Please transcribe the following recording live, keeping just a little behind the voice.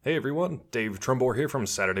Hey everyone, Dave Trumbore here from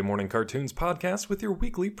Saturday Morning Cartoons Podcast with your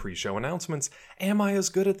weekly pre-show announcements. Am I as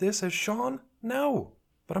good at this as Sean? No,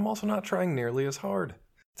 but I'm also not trying nearly as hard.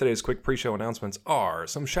 Today's quick pre-show announcements are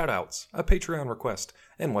some shoutouts, a Patreon request,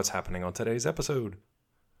 and what's happening on today's episode.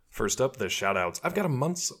 First up, the shoutouts. I've got a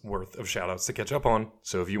month's worth of shoutouts to catch up on,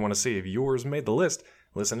 so if you want to see if yours made the list,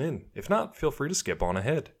 listen in. If not, feel free to skip on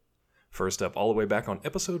ahead. First up, all the way back on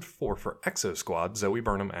episode 4 for Exo Squad, Zoe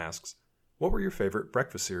Burnham asks, what were your favorite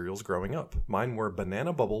breakfast cereals growing up? Mine were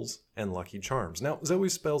Banana Bubbles and Lucky Charms. Now, Zoe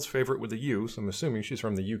spells favorite with a U, so I'm assuming she's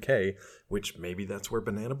from the UK, which maybe that's where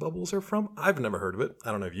Banana Bubbles are from. I've never heard of it. I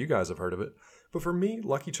don't know if you guys have heard of it. But for me,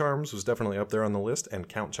 Lucky Charms was definitely up there on the list, and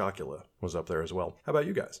Count Chocula was up there as well. How about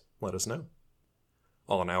you guys? Let us know.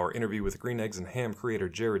 On our interview with Green Eggs and Ham creator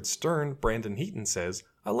Jared Stern, Brandon Heaton says,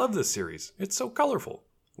 I love this series. It's so colorful.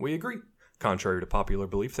 We agree. Contrary to popular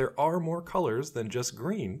belief, there are more colors than just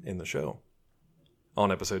green in the show. On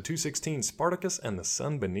episode 216, Spartacus and the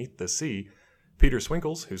Sun Beneath the Sea, Peter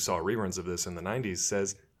Swinkles, who saw reruns of this in the 90s,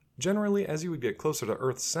 says, generally, as you would get closer to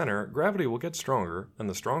Earth's center, gravity will get stronger, and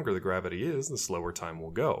the stronger the gravity is, the slower time will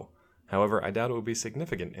go. However, I doubt it will be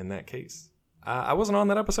significant in that case. I wasn't on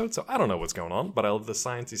that episode, so I don't know what's going on, but I love the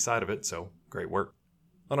sciencey side of it, so great work.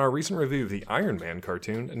 On our recent review of the Iron Man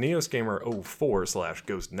cartoon,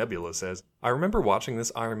 NeosGamer04/Ghost Nebula says, I remember watching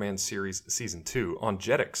this Iron Man series Season 2 on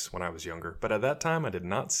Jetix when I was younger, but at that time I did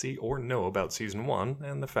not see or know about Season 1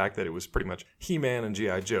 and the fact that it was pretty much He-Man and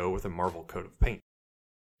G.I. Joe with a Marvel coat of paint.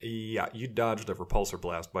 Yeah, you dodged a repulsor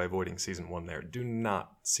blast by avoiding Season 1 there. Do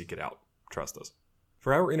not seek it out. Trust us.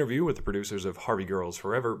 For our interview with the producers of Harvey Girls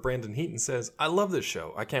Forever, Brandon Heaton says, I love this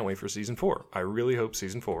show. I can't wait for Season 4. I really hope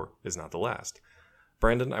Season 4 is not the last.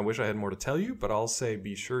 Brandon, I wish I had more to tell you, but I'll say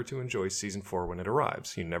be sure to enjoy Season 4 when it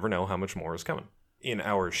arrives. You never know how much more is coming. In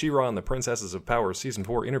our She-Ra and the Princesses of Power Season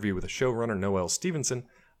 4 interview with showrunner Noelle Stevenson,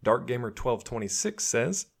 DarkGamer1226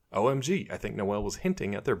 says, OMG, I think Noelle was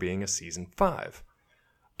hinting at there being a Season 5.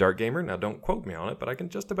 DarkGamer, now don't quote me on it, but I can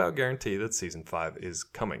just about guarantee that Season 5 is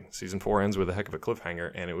coming. Season 4 ends with a heck of a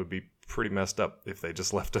cliffhanger, and it would be pretty messed up if they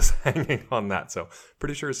just left us hanging on that. So,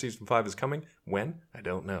 pretty sure Season 5 is coming. When? I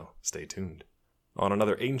don't know. Stay tuned. On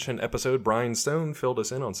another ancient episode, Brian Stone filled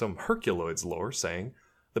us in on some Herculoids lore, saying,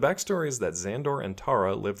 the backstory is that Xandor and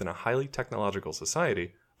Tara lived in a highly technological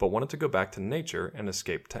society, but wanted to go back to nature and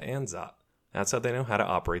escape to Anzat. That's how they know how to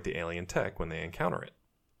operate the alien tech when they encounter it.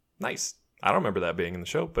 Nice. I don't remember that being in the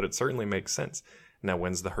show, but it certainly makes sense. Now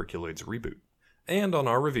when's the Herculoids reboot? And on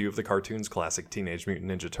our review of the cartoon's classic Teenage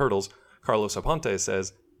Mutant Ninja Turtles, Carlos Aponte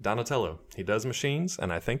says, Donatello, he does machines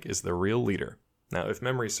and I think is the real leader. Now if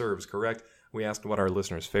memory serves correct, we asked what our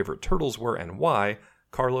listeners' favorite turtles were and why.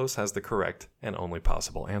 Carlos has the correct and only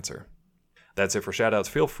possible answer. That's it for shoutouts.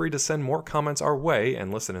 Feel free to send more comments our way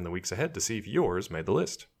and listen in the weeks ahead to see if yours made the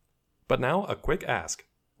list. But now, a quick ask.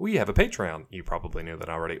 We have a Patreon. You probably knew that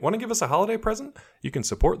already. Want to give us a holiday present? You can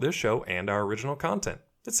support this show and our original content.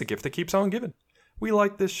 It's the gift that keeps on giving. We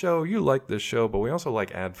like this show, you like this show, but we also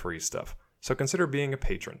like ad-free stuff. So consider being a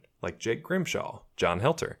patron, like Jake Grimshaw, John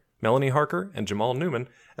Helter, Melanie Harker, and Jamal Newman,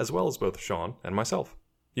 as well as both Sean and myself.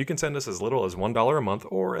 You can send us as little as $1 a month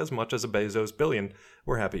or as much as a Bezos billion.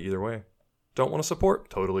 We're happy either way. Don't want to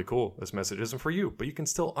support? Totally cool. This message isn't for you, but you can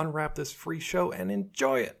still unwrap this free show and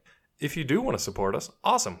enjoy it. If you do want to support us,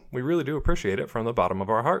 awesome. We really do appreciate it from the bottom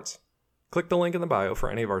of our hearts. Click the link in the bio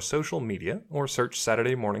for any of our social media or search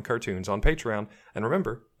Saturday Morning Cartoons on Patreon. And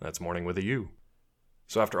remember, that's morning with a U.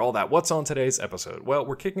 So after all that, what's on today's episode? Well,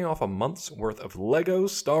 we're kicking off a month's worth of LEGO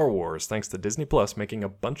Star Wars thanks to Disney Plus making a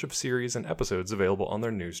bunch of series and episodes available on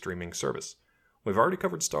their new streaming service. We've already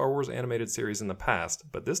covered Star Wars animated series in the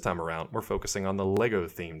past, but this time around we're focusing on the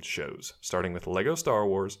LEGO-themed shows, starting with LEGO Star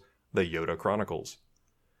Wars, The Yoda Chronicles.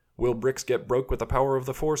 Will bricks get broke with the power of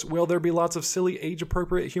the Force? Will there be lots of silly,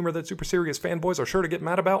 age-appropriate humor that super serious fanboys are sure to get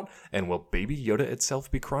mad about? And will Baby Yoda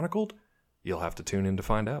itself be chronicled? You'll have to tune in to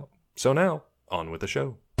find out. So now, on with the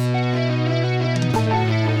show.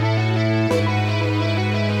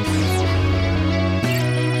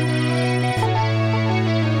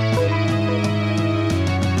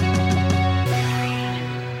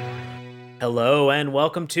 Hello and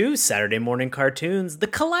welcome to Saturday Morning Cartoons, the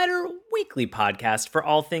Collider weekly podcast for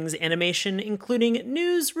all things animation, including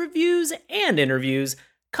news, reviews, and interviews,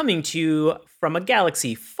 coming to you from a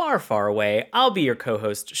galaxy far, far away. I'll be your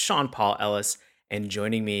co-host, Sean Paul Ellis, and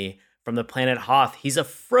joining me from the planet Hoth, he's a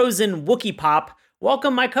frozen Wookiee pop.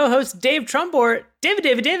 Welcome my co-host, Dave Trumbore.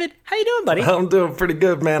 David, how you doing, buddy? I'm doing pretty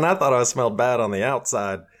good, man. I thought I smelled bad on the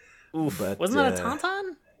outside. Oof, but, wasn't that a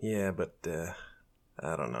tauntaun? Yeah, but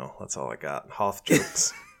I don't know. That's all I got. Hoth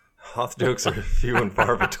jokes. Hoth jokes are few and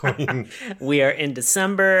far between. We are in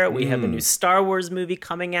December. We have a new Star Wars movie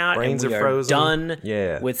coming out. Brains and we are frozen. Done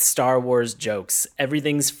with Star Wars jokes.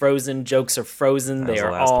 Everything's frozen. Jokes are frozen. They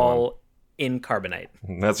are all in carbonite.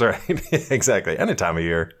 That's right. Exactly. Any time of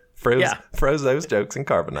year. Froze those jokes in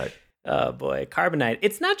carbonite. Oh, boy. Carbonite.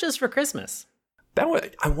 It's not just for Christmas.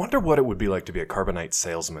 I wonder what it would be like to be a carbonite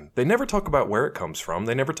salesman. They never talk about where it comes from.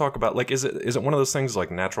 They never talk about, like, is it one of those things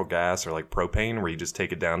like natural gas or like propane where you just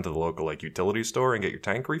take it down to the local like utility store and get your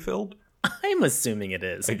tank refilled? I'm assuming it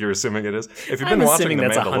is. Like you're assuming it is? If you've been watching The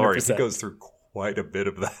Mandalorian, 100%. He goes through quite a bit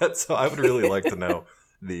of that. So I would really like to know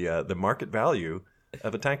the market value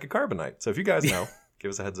of a tank of carbonite. So if you guys know, give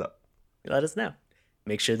us a heads up. Let us know.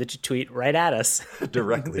 Make sure that you tweet right at us.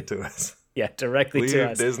 Directly to us. Yeah, directly to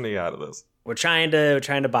us. Leave Disney out of this. We're trying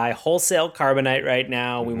to buy wholesale carbonite right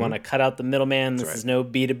now. We want to cut out the middleman. This is no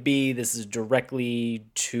B2B. This is directly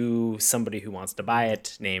to somebody who wants to buy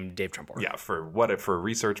it, named Dave Trumpor. Yeah, for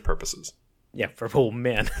research purposes. Yeah, oh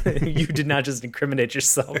man, you did not just incriminate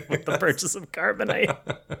yourself with the purchase of carbonite.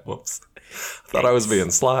 Whoops. I thought I was being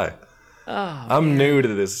sly. Oh, I'm new to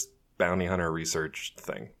this bounty hunter research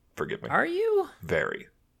thing. Forgive me. Are you? Very.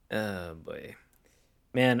 Oh boy.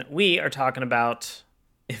 Man, we are talking about...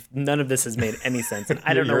 If none of this has made any sense, and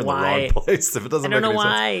I don't know why. In the wrong place if it doesn't make any sense. I don't know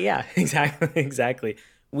why. Yeah, exactly.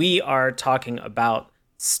 We are talking about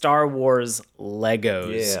Star Wars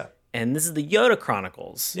Legos. Yeah. And this is the Yoda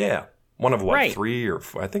Chronicles. Yeah. One of what, 3 or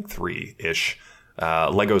I think 3-ish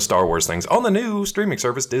Lego Star Wars things on the new streaming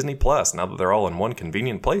service Disney Plus. Now that they're all in one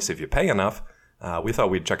convenient place, if you pay enough, we thought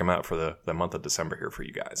we'd check them out for the month of December here for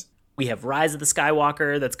you guys. We have Rise of the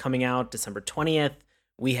Skywalker that's coming out December 20th.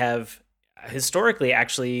 We have historically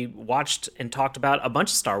actually watched and talked about a bunch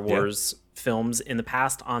of Star Wars films in the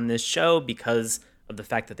past on this show because of the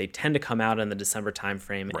fact that they tend to come out in the December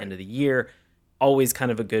timeframe, end of the year. Always kind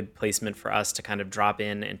of a good placement for us to kind of drop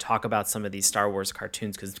in and talk about some of these Star Wars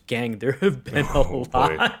cartoons because, gang, there have been a lot.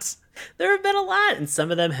 Boy. There have been a lot, and some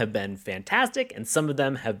of them have been fantastic, and some of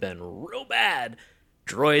them have been real bad.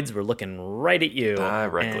 Droids were looking right at you.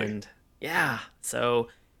 Directly. And yeah, so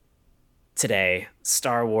today,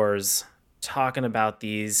 Star Wars... talking about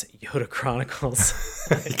these Yoda Chronicles.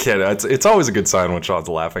 You can't. It's always a good sign when Sean's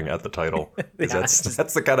laughing at the title. That's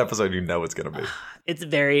the kind of episode you know it's going to be. It's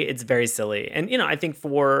very silly. And, I think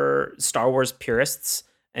for Star Wars purists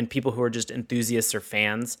and people who are just enthusiasts or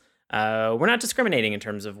fans, we're not discriminating in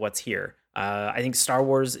terms of what's here. I think Star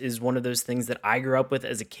Wars is one of those things that I grew up with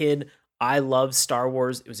as a kid. I love Star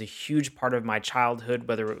Wars. It was a huge part of my childhood,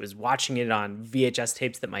 whether it was watching it on VHS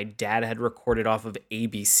tapes that my dad had recorded off of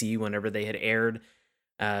ABC whenever they had aired,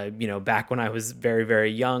 back when I was very,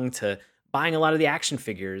 very young, to buying a lot of the action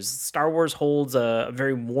figures. Star Wars holds a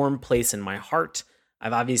very warm place in my heart.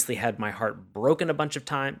 I've obviously had my heart broken a bunch of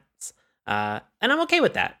times, and I'm okay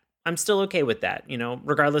with that. I'm still okay with that,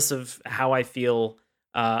 regardless of how I feel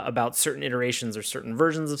about certain iterations or certain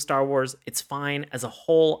versions of Star Wars. It's fine. As a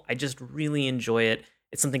whole, I just really enjoy it.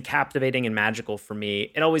 It's something captivating and magical for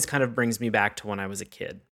me. It always kind of brings me back to when I was a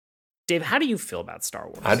kid. Dave, how do you feel about Star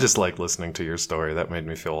Wars? I just like listening to your story. That made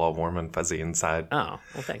me feel all warm and fuzzy inside. Oh,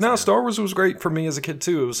 well, thanks. No, Star Wars was great for me as a kid,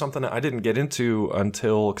 too. It was something that I didn't get into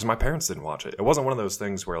until, because my parents didn't watch it. It wasn't one of those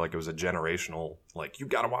things where, like, it was a generational, like, you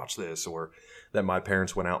got to watch this, or that my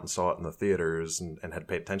parents went out and saw it in the theaters and had to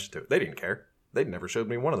pay attention to it. They didn't care. They never showed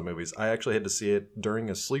me one of the movies. I actually had to see it during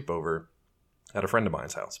a sleepover at a friend of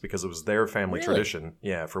mine's house because it was their family tradition.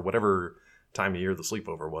 Yeah, for whatever time of year the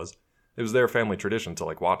sleepover was. It was their family tradition to,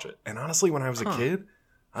 like, watch it. And honestly, when I was a kid,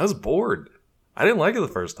 I was bored. I didn't like it the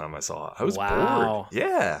first time I saw it. I was bored.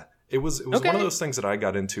 Yeah. It was one of those things that I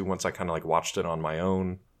got into once I kind of, like, watched it on my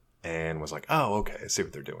own and was like, oh, okay, I see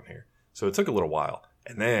what they're doing here. So it took a little while.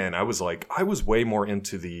 And then I was way more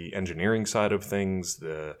into the engineering side of things,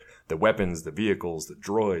 the weapons, the vehicles, the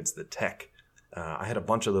droids, the tech. I had a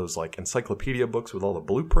bunch of those like encyclopedia books with all the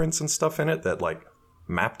blueprints and stuff in it that like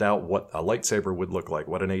mapped out what a lightsaber would look like,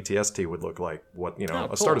 what an AT-ST would look like, what,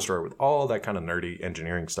 a Star Destroyer, with all that kind of nerdy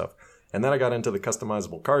engineering stuff. And then I got into the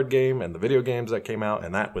customizable card game and the video games that came out,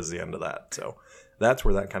 and that was the end of that. So that's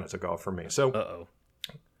where that kind of took off for me. So,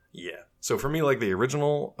 yeah. So for me, like, the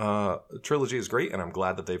original trilogy is great, and I'm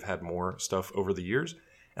glad that they've had more stuff over the years.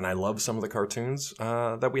 And I love some of the cartoons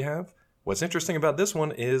that we have. What's interesting about this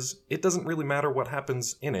one is it doesn't really matter what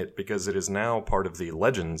happens in it because it is now part of the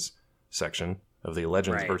Legends section of the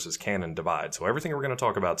Legends versus Canon divide. So everything we're going to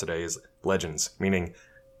talk about today is Legends, meaning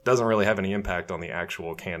doesn't really have any impact on the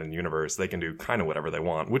actual canon universe. They can do kind of whatever they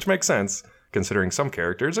want, which makes sense considering some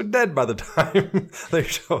characters are dead by the time they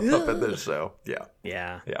show up in this show.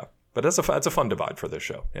 Yeah. But that's a fun divide for this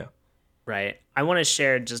show. Yeah. Right. I want to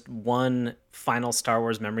share just one final Star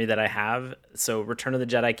Wars memory that I have. So Return of the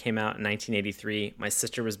Jedi came out in 1983. My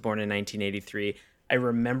sister was born in 1983. I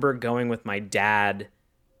remember going with my dad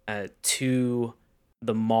to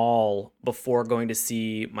the mall before going to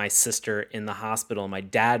see my sister in the hospital. My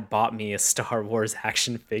dad bought me a Star Wars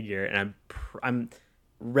action figure, and I'm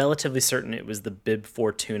relatively certain it was the Bib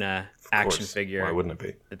Fortuna action figure. Why wouldn't it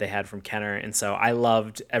be? That they had from Kenner, and so I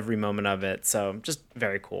loved every moment of it. So just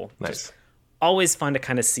very cool. Nice. Just always fun to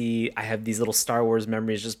kind of see. I have these little Star Wars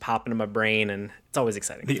memories just popping in my brain, and it's always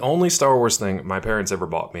exciting. The only Star Wars thing my parents ever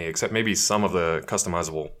bought me, except maybe some of the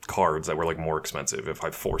customizable cards that were like more expensive if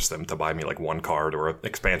I forced them to buy me like one card or an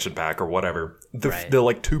expansion pack or whatever. The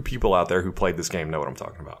like two people out there who played this game know what I'm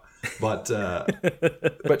talking about. But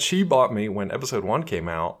but she bought me when episode 1 came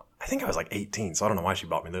out. I think I was like 18, so I don't know why she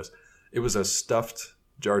bought me this. It was a stuffed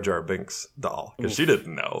Jar Jar Binks doll because she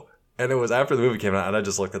didn't know. And it was after the movie came out, and I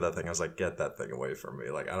just looked at that thing. I was like, "Get that thing away from me!"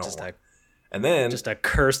 Like I don't want. And then just a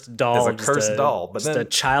cursed doll. It's a cursed doll, but just then a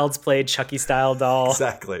Child's Play Chucky style doll.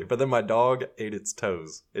 Exactly. But then my dog ate its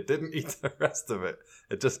toes. It didn't eat the rest of it.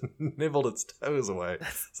 It just nibbled its toes away.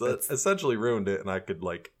 So that essentially ruined it, and I could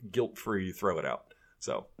like guilt-free throw it out.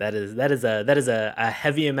 So that is a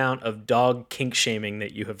heavy amount of dog kink shaming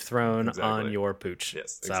that you have thrown on your pooch.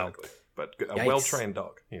 Yes, exactly. But a well-trained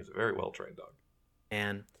dog. He was a very well-trained dog.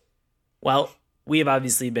 And well, we have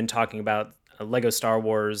obviously been talking about Lego Star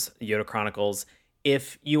Wars, Yoda Chronicles.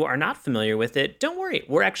 If you are not familiar with it, don't worry.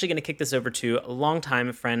 We're actually going to kick this over to a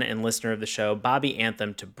longtime friend and listener of the show, Bobby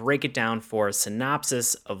Anthem, to break it down for a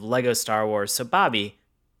synopsis of Lego Star Wars. So Bobby,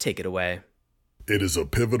 take it away. It is a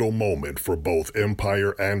pivotal moment for both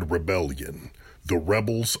Empire and Rebellion. The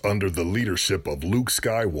rebels, under the leadership of Luke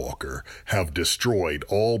Skywalker, have destroyed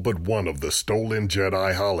all but one of the stolen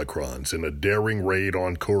Jedi holocrons in a daring raid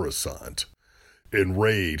on Coruscant.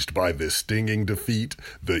 Enraged by this stinging defeat,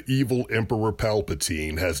 the evil Emperor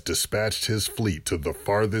Palpatine has dispatched his fleet to the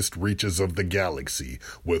farthest reaches of the galaxy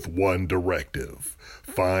with one directive: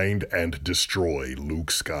 find and destroy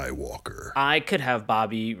Luke Skywalker. I could have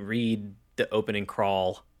Bobby read the opening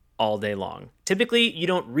crawl all day long. Typically, you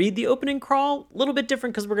don't read the opening crawl. A little bit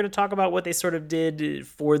different because we're going to talk about what they sort of did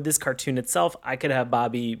for this cartoon itself. I could have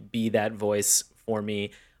Bobby be that voice for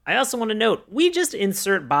me. I also want to note, we just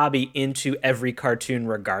insert Bobby into every cartoon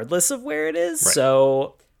regardless of where it is. Right.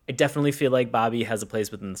 So I definitely feel like Bobby has a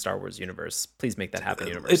place within the Star Wars universe. Please make that happen,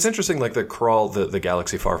 universe. It's interesting, like the crawl, the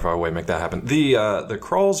galaxy far, far away, make that happen. The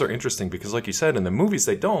crawls are interesting because, like you said, in the movies,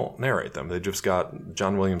 they don't narrate them. They just got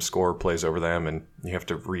John Williams' score plays over them, and you have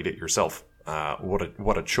to read it yourself.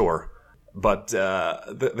 What a chore. But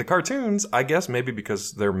the cartoons, I guess maybe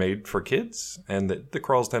because they're made for kids, and the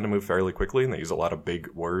crawls tend to move fairly quickly, and they use a lot of big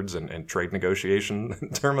words and trade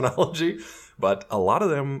negotiation terminology. But a lot of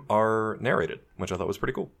them are narrated, which I thought was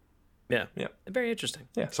pretty cool. Yeah. Very interesting.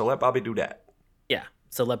 Yeah, so let Bobby do that. Yeah,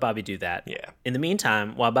 so let Bobby do that. Yeah. In the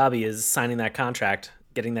meantime, while Bobby is signing that contract,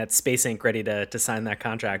 getting that Space Ink ready to sign that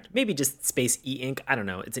contract, maybe just Space E-Ink, I don't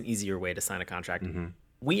know, it's an easier way to sign a contract. Mm-hmm.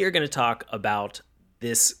 We are going to talk about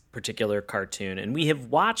this particular cartoon, and we have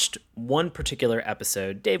watched one particular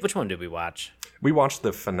episode. Dave, which one did we watch? We watched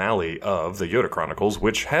the finale of the Yoda Chronicles,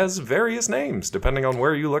 which has various names depending on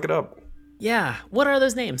where you look it up. Yeah, what are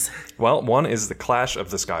those names? Well, one is the Clash of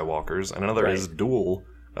the Skywalkers, and another is Duel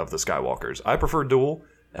of the Skywalkers. I prefer Duel.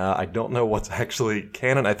 I don't know what's actually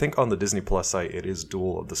canon. I think on the Disney Plus site it is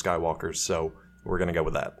Duel of the Skywalkers, so we're going to go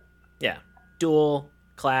with that. Yeah, Duel,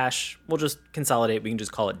 Clash, we'll just consolidate. We can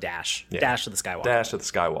just call it Dash. Yeah. Dash of the Skywalkers. Dash of the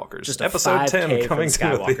Skywalkers. Just episode 10 coming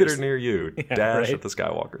to a theater near you. Yeah, Dash of the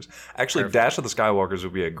Skywalkers. Actually, perfect. Dash of the Skywalkers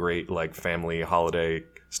would be a great like family holiday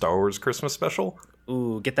Star Wars Christmas special.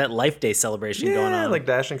 Ooh, get that Life Day celebration going on. Like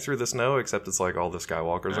dashing through the snow, except it's like all the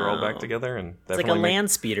Skywalkers are all back together. And it's like a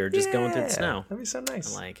land speeder just going through the snow. That'd be so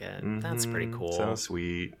nice. I like it. Mm-hmm. That's pretty cool. So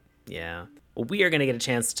sweet. Yeah. Well, we are going to get a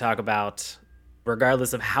chance to talk about,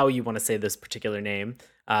 regardless of how you want to say this particular name,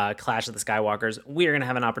 Clash of the Skywalkers, we are going to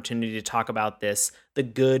have an opportunity to talk about this, the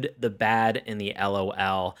good, the bad, and the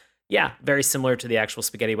LOL. Yeah, very similar to the actual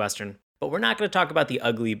spaghetti western. But we're not going to talk about the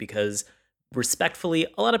ugly because, respectfully,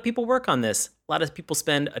 a lot of people work on this. A lot of people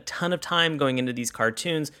spend a ton of time going into these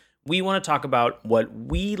cartoons. We want to talk about what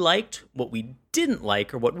we liked, what we didn't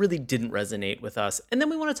like, or what really didn't resonate with us. And then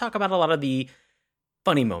we want to talk about a lot of the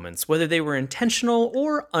funny moments, whether they were intentional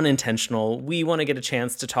or unintentional. We want to get a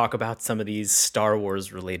chance to talk about some of these Star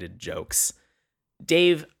Wars related jokes.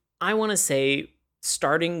 Dave, I want to say,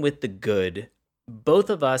 starting with the good, both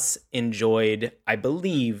of us enjoyed, I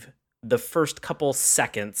believe, the first couple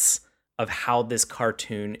seconds of how this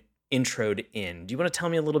cartoon introed in. Do you want to tell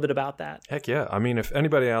me a little bit about that? Heck yeah. I mean, if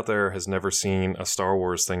anybody out there has never seen a Star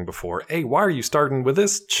Wars thing before, hey, why are you starting with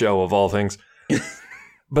this show of all things?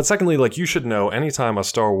 But secondly, like, you should know anytime a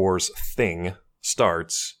Star Wars thing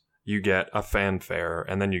starts, you get a fanfare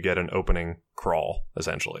and then you get an opening crawl,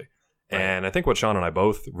 essentially. Right. And I think what Sean and I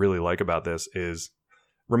both really like about this is,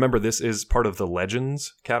 remember, this is part of the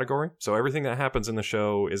Legends category. So everything that happens in the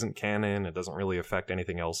show isn't canon. It doesn't really affect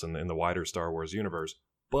anything else in the wider Star Wars universe.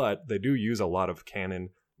 But they do use a lot of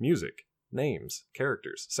canon music, names,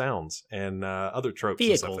 characters, sounds, and other tropes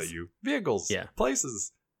Vehicles. and stuff that you... Vehicles, yeah.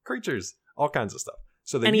 Places, creatures, all kinds of stuff.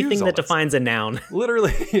 So they anything use that defines a noun.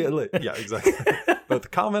 Literally, yeah, exactly. Both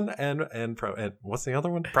common and what's the other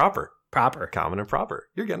one? Proper. Proper. Common and proper.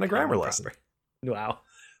 You're getting a grammar lesson. Wow.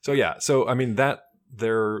 So yeah, I mean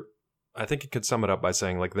I think you could sum it up by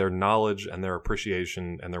saying, like, their knowledge and their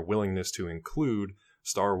appreciation and their willingness to include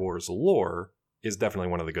Star Wars lore is definitely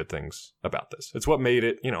one of the good things about this. It's what made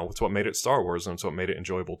it, it's what made it Star Wars, and it's what made it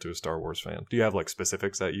enjoyable to a Star Wars fan. Do you have, like,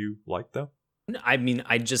 specifics that you like, though? I mean,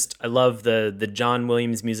 I love the John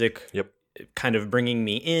Williams music. Yep. Kind of bringing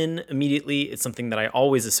me in immediately. It's something that I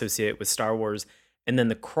always associate with Star Wars. And then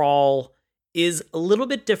the crawl is a little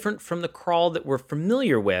bit different from the crawl that we're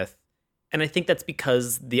familiar with. And I think that's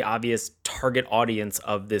because the obvious target audience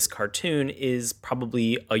of this cartoon is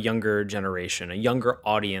probably a younger generation, a younger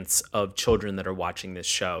audience of children that are watching this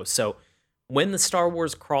show. So when the Star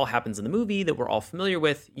Wars crawl happens in the movie that we're all familiar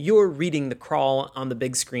with, you're reading the crawl on the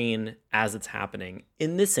big screen as it's happening.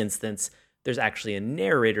 In this instance, there's actually a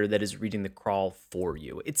narrator that is reading the crawl for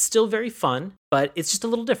you. It's still very fun, but it's just a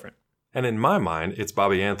little different. And in my mind, it's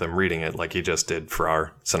Bobby Anthem reading it like he just did for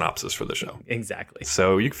our synopsis for the show. Exactly.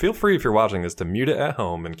 So you feel free, if you're watching this, to mute it at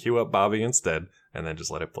home and cue up Bobby instead, and then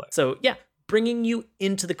just let it play. So yeah, bringing you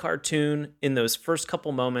into the cartoon in those first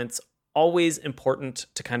couple moments, always important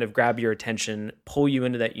to kind of grab your attention, pull you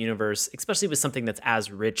into that universe, especially with something that's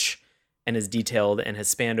as rich and as detailed and has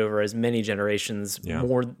spanned over as many generations,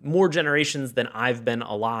 more generations than I've been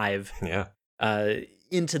alive. Yeah.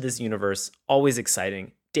 Into this universe. Always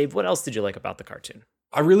exciting. Dave, what else did you like about the cartoon?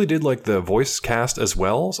 I really did like the voice cast as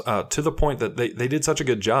well, to the point that they did such a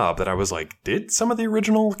good job that I was like, did some of the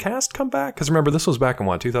original cast come back? Because remember, this was back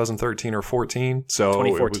in 2013 or 14? So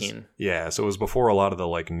 2014. So it was before a lot of the,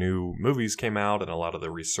 like, new movies came out and a lot of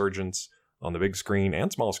the resurgence on the big screen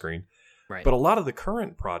and small screen. Right. But a lot of the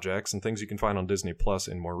current projects and things you can find on Disney Plus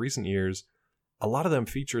in more recent years, a lot of them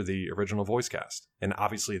feature the original voice cast. And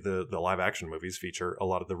obviously the live action movies feature a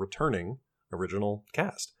lot of the returning original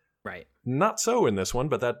cast. Right. Not so in this one,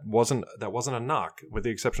 but that wasn't a knock, with the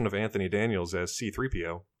exception of Anthony Daniels as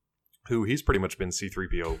C-3PO, who he's pretty much been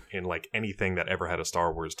C-3PO in, like, anything that ever had a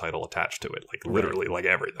Star Wars title attached to it, like literally like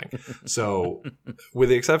everything. So with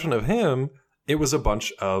the exception of him, it was a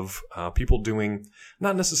bunch of people doing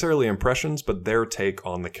not necessarily impressions, but their take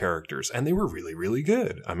on the characters, and they were really, really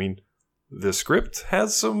good. I mean, the script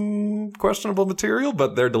has some questionable material,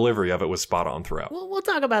 but their delivery of it was spot on throughout. We'll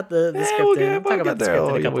talk about the script.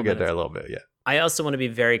 We'll get there a little bit, yeah. I also want to be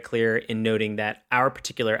very clear in noting that our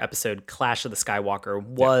particular episode, Clash of the Skywalker,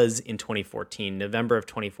 was in 2014, November of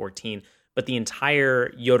 2014, but the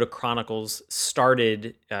entire Yoda Chronicles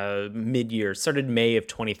started mid-year, started May of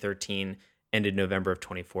 2013, ended November of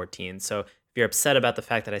 2014. So if you're upset about the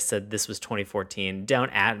fact that I said this was 2014,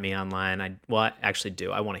 don't at me online. I actually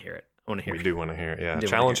do. I want to hear it. We do want to hear it, yeah.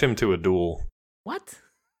 Challenge him to a duel. What?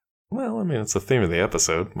 Well, I mean, it's the theme of the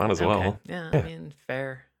episode. Might as well. Yeah, I mean,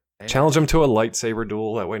 fair. Challenge him to a lightsaber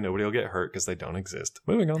duel. That way nobody will get hurt because they don't exist.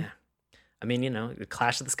 Moving on. Yeah. I mean, the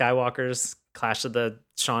Clash of the Skywalkers, Clash of the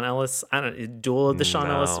Sean Ellis, Duel of the Sean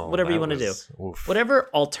Ellis, whatever you want to do. Oof. Whatever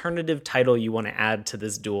alternative title you want to add to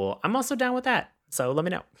this duel, I'm also down with that. So let me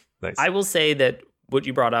know. Nice. I will say that what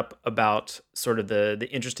you brought up about sort of the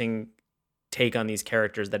interesting take on these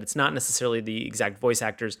characters, that it's not necessarily the exact voice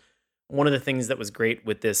actors. One of the things that was great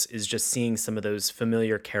with this is just seeing some of those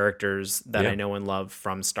familiar characters that I know and love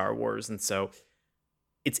from Star Wars. And so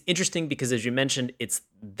it's interesting because, as you mentioned, it's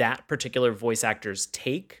that particular voice actor's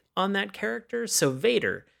take on that character. So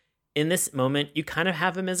Vader, in this moment, you kind of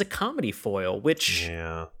have him as a comedy foil, which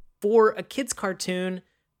for a kid's cartoon,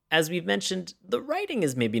 as we've mentioned, the writing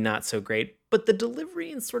is maybe not so great, but the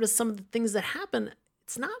delivery and sort of some of the things that happen,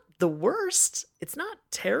 it's not the worst. It's not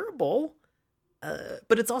terrible.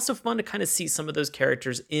 But it's also fun to kind of see some of those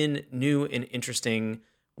characters in new and interesting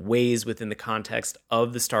ways within the context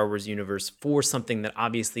of the Star Wars universe for something that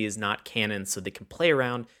obviously is not canon, so they can play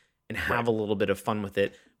around and have a little bit of fun with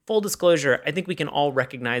it. Full disclosure, I think we can all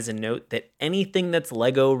recognize and note that anything that's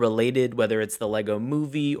Lego related, whether it's the Lego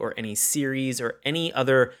movie or any series or any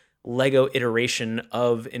other Lego iteration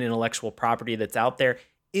of an intellectual property that's out there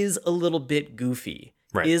is a little bit goofy,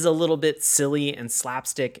 is a little bit silly and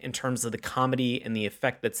slapstick in terms of the comedy and the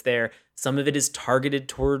effect that's there. Some of it is targeted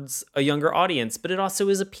towards a younger audience, but it also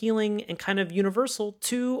is appealing and kind of universal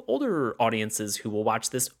to older audiences who will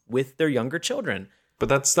watch this with their younger children. But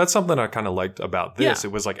that's something I kind of liked about this. Yeah.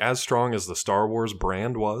 It was like as strong as the Star Wars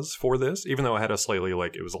brand was for this, even though it had a slightly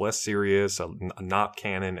like it was less serious, a not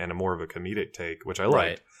canon, and a more of a comedic take, which I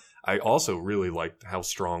liked. I also really liked how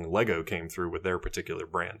strong Lego came through with their particular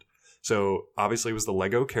brand. So obviously it was the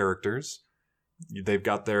Lego characters. They've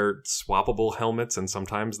got their swappable helmets and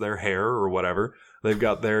sometimes their hair or whatever. They've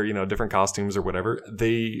got their, different costumes or whatever.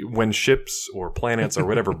 When ships or planets or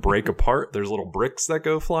whatever break apart, there's little bricks that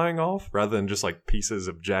go flying off rather than just like pieces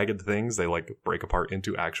of jagged things. They like break apart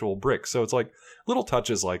into actual bricks. So it's like little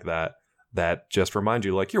touches like that just remind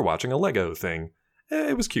you like you're watching a Lego thing.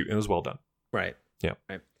 It was cute. It was well done. Right. Yeah.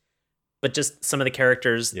 Right. But just some of the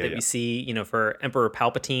characters that we see, for Emperor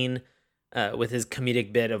Palpatine with his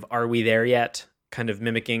comedic bit of "Are we there yet?" kind of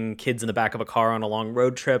mimicking kids in the back of a car on a long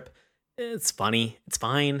road trip. It's funny. It's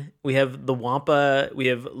fine. We have the Wampa. We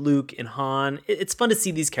have Luke and Han. It's fun to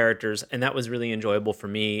see these characters, and that was really enjoyable for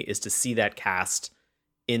me, is to see that cast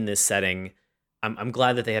in this setting. I'm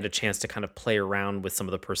glad that they had a chance to kind of play around with some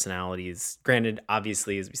of the personalities. Granted,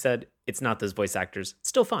 obviously, as we said, it's not those voice actors. It's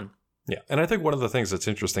still fun. Yeah, and I think one of the things that's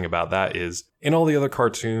interesting about that is in all the other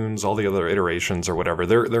cartoons, all the other iterations or whatever,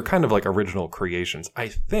 they're kind of like original creations. I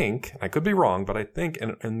think, I could be wrong, but I think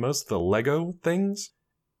in most of the Lego things,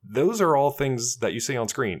 those are all things that you see on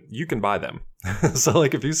screen. You can buy them. So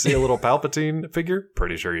like if you see a little Palpatine figure,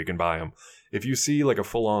 pretty sure you can buy them. If you see like a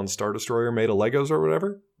full-on Star Destroyer made of Legos or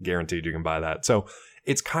whatever, guaranteed you can buy that. So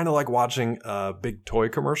it's kind of like watching a big toy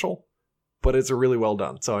commercial. But it's a really well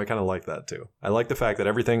done, so I kind of like that too. I like the fact that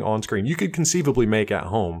everything on screen you could conceivably make at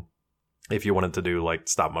home if you wanted to do like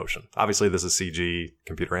stop motion. Obviously, this is CG,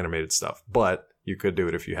 computer animated stuff, but you could do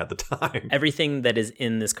it if you had the time. Everything that is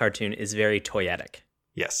in this cartoon is very toyetic.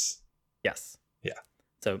 Yes. Yes. Yeah.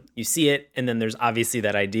 So you see it, and then there's obviously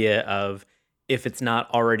that idea of if it's not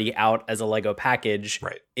already out as a Lego package,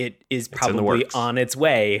 it is probably on its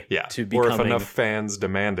way to becoming... Or if enough fans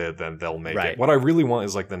demand it, then they'll make it. What I really want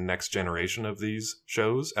is like the next generation of these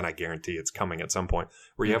shows, and I guarantee it's coming at some point,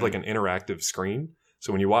 where you have like an interactive screen.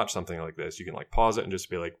 So when you watch something like this, you can like pause it and just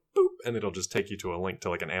be like, boop, and it'll just take you to a link to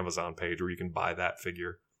like an Amazon page where you can buy that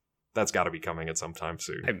figure. That's got to be coming at some time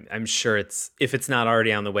soon. I'm sure if it's not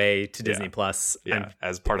already on the way to Disney Plus.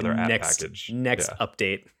 As part of their app package. Next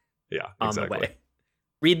update. Yeah, on the way.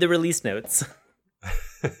 Read the release notes.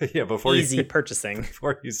 Before easy purchasing.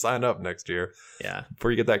 Before you sign up next year. Yeah. Before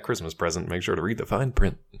you get that Christmas present, make sure to read the fine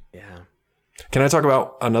print. Yeah. Can I talk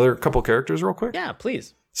about another couple characters real quick? Yeah,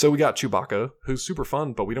 please. So we got Chewbacca, who's super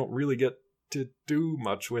fun, but we don't really get to do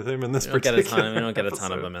much with him in this particular We don't get a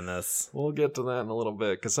ton of them in this. We'll get to that in a little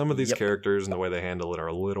bit, because some of these characters and the way they handle it are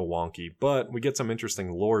a little wonky, but we get some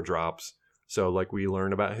interesting lore drops. So like we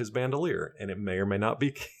learn about his bandolier, and it may or may not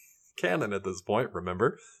be canon at this point,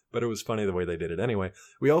 remember? But it was funny the way they did it anyway.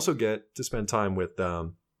 We also get to spend time with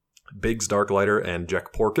Biggs Darklighter and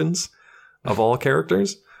Jack Porkins, of all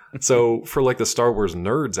characters. So for like the Star Wars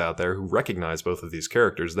nerds out there who recognize both of these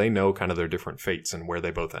characters, they know kind of their different fates and where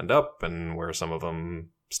they both end up and where some of them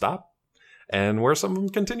stop and where some of them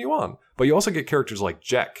continue on. But you also get characters like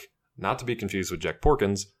Jack, not to be confused with Jack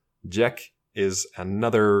Porkins. Jack is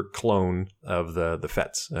another clone of the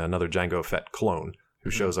Fetts, another Jango Fett clone, who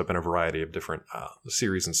shows up in a variety of different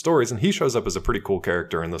series and stories. And he shows up as a pretty cool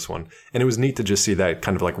character in this one. And it was neat to just see that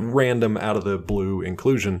kind of like random out of the blue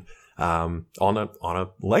inclusion on a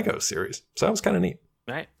Lego series. So that was kind of neat.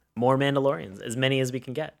 Right. More Mandalorians, as many as we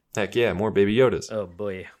can get. Heck yeah, more Baby Yodas. Oh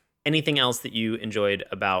boy. Anything else that you enjoyed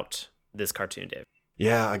about this cartoon, Dave?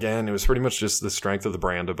 Yeah, again, it was pretty much just the strength of the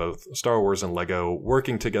brand of both Star Wars and Lego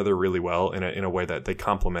working together really well in a way that they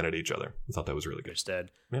complemented each other. I thought that was really good. Understood.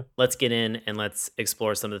 Yeah. Let's get in and let's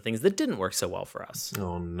explore some of the things that didn't work so well for us.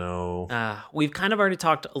 Oh, no. We've kind of already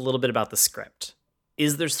talked a little bit about the script.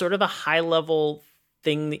 Is there sort of a high-level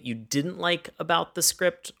thing that you didn't like about the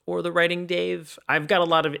script or the writing, Dave? I've got a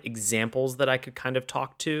lot of examples that I could kind of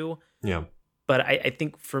talk to. Yeah. But I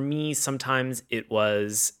think for me, sometimes it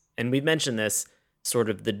was, and we've mentioned this,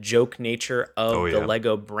 sort of the joke nature of the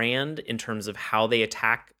Lego brand in terms of how they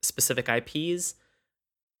attack specific IPs.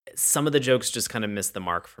 Some of the jokes just kind of missed the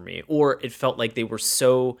mark for me, or it felt like they were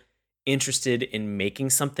so interested in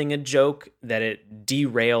making something a joke that it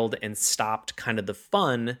derailed and stopped kind of the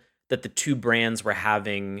fun that the two brands were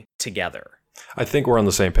having together. I think we're on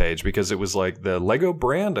the same page, because it was like the Lego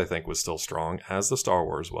brand, I think, was still strong, as the Star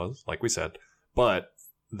Wars was, like we said, but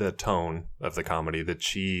the tone of the comedy, the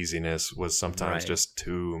cheesiness was sometimes Right. just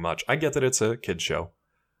too much. I get that it's a kid's show,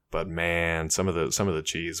 but man, some of the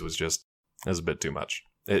cheese was a bit too much.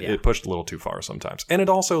 It pushed a little too far sometimes. And it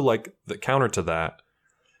also, like, the counter to that,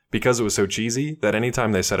 because it was so cheesy, that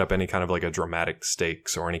anytime they set up any kind of like a dramatic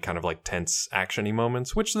stakes or any kind of like tense action-y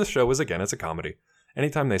moments, which the show is, again, it's a comedy,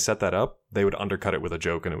 anytime they set that up, they would undercut it with a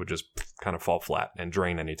joke and it would just kind of fall flat and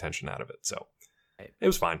drain any tension out of it. So it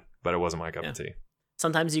was fine, but it wasn't my cup of tea.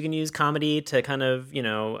 Sometimes you can use comedy to kind of,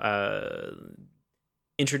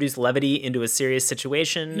 introduce levity into a serious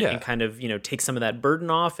situation and kind of, take some of that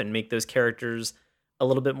burden off and make those characters a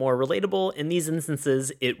little bit more relatable. In these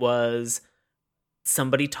instances, it was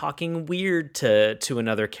somebody talking weird to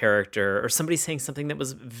another character, or somebody saying something that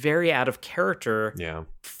was very out of character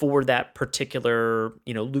for that particular,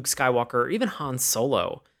 Luke Skywalker, or even Han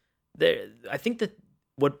Solo. I think that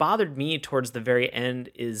what bothered me towards the very end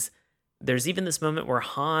is there's even this moment where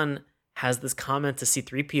Han has this comment to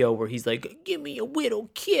C-3PO where he's like, "Give me a little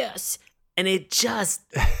kiss," and it just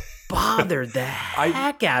bothered the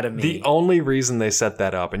heck out of me. The only reason they set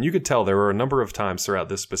that up, and you could tell there were a number of times throughout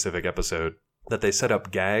this specific episode that they set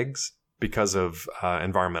up gags because of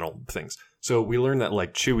environmental things. So we learned that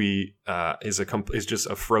like Chewie is just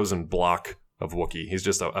a frozen block of Wookiee. He's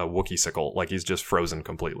just a Wookiee-sicle. Like he's just frozen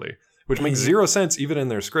completely, which makes zero sense even in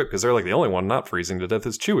their script, because they're like the only one not freezing to death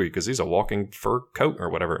is Chewie because he's a walking fur coat or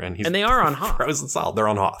whatever, and they are on Hoth. Frozen solid. They're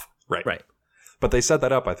on Hoth, right? But they set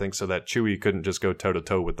that up, I think, so that Chewie couldn't just go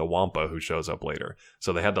toe-to-toe with the Wampa who shows up later.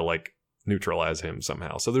 So they had to, like, neutralize him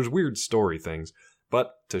somehow. So there's weird story things.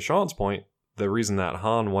 But to Sean's point, the reason that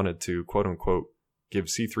Han wanted to, quote-unquote, give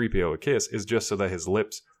C-3PO a kiss is just so that his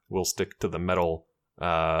lips will stick to the metal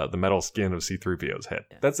skin of C-3PO's head.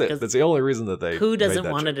 That's it. That's the only reason that they Who doesn't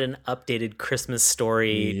want an updated Christmas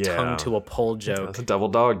story tongue to a pole joke? That's a double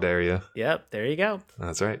dog, dare you. Yep, there you go.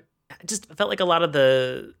 That's right. I just felt like a lot of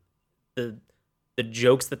the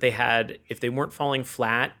jokes that they had, if they weren't falling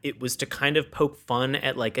flat, it was to kind of poke fun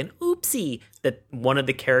at like an oopsie that one of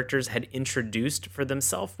the characters had introduced for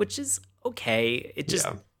themselves, which is okay. It just,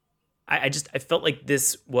 I felt like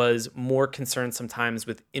this was more concerned sometimes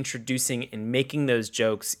with introducing and making those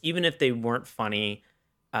jokes, even if they weren't funny.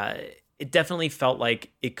 It definitely felt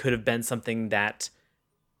like it could have been something that,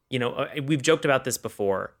 we've joked about this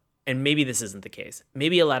before. And maybe this isn't the case.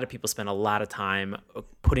 Maybe a lot of people spend a lot of time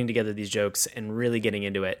putting together these jokes and really getting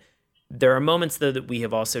into it. There are moments, though, that we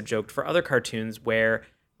have also joked for other cartoons where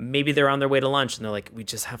maybe they're on their way to lunch and they're like, we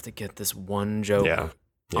just have to get this one joke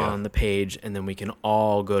on the page and then we can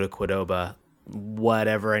all go to Qdoba,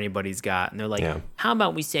 whatever anybody's got. And they're like, how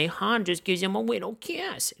about we say Han just gives him a little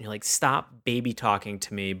kiss? And you're like, stop baby talking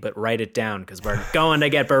to me, but write it down because we're going to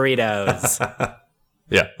get burritos.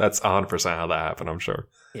 Yeah, that's 100% how that happened, I'm sure.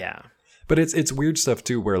 Yeah. But it's weird stuff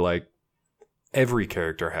too where like every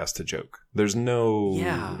character has to joke. There's no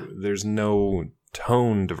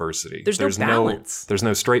tone diversity. There's no balance. There's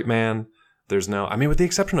no straight man. There's no, I mean, with the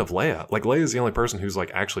exception of Leia. Like Leia's the only person who's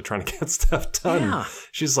like actually trying to get stuff done. Yeah.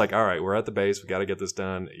 She's like, all right, we're at the base. We got to get this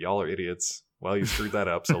done. Y'all are idiots. Well, you screwed that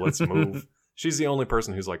up. So let's move. She's the only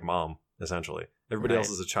person who's like mom, essentially. Everybody else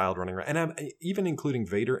is a child running around. And I'm even including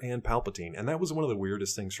Vader and Palpatine. And that was one of the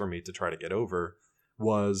weirdest things for me to try to get over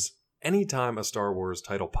was anytime a Star Wars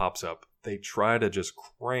title pops up, they try to just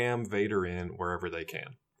cram Vader in wherever they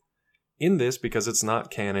can. In this, because it's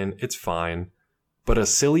not canon, it's fine. But a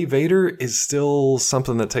silly Vader is still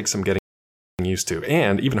something that takes some getting used to.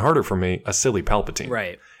 And even harder for me, a silly Palpatine.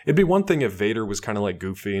 Right. It'd be one thing if Vader was kind of like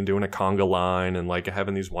goofy and doing a conga line and like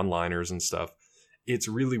having these one-liners and stuff. It's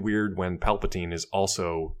really weird when Palpatine is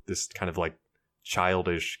also this kind of like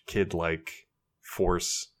childish, kid-like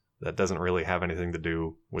force that doesn't really have anything to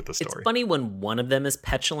do with the story. It's funny when one of them is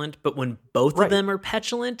petulant, but when both of them are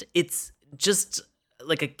petulant, it's just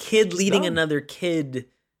like a kid leading another kid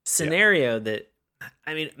scenario that,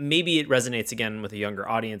 I mean, maybe it resonates again with a younger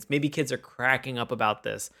audience. Maybe kids are cracking up about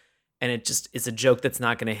this and it just is a joke that's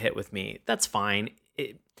not going to hit with me. That's fine.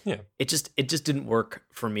 It just didn't work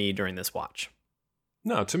for me during this watch.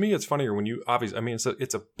 No, to me, it's funnier when you obviously, I mean,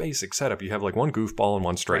 it's a basic setup. You have like one goofball and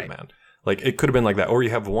one straight man. Like it could have been like that. Or you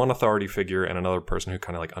have one authority figure and another person who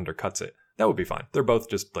kind of like undercuts it. That would be fine. They're both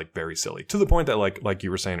just like very silly to the point that like you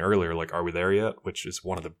were saying earlier, like, are we there yet? Which is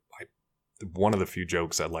one of the few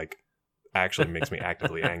jokes that like actually makes me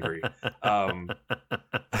actively angry.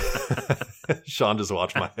 Sean just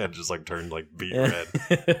watched my head just like turn like beet red.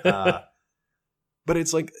 But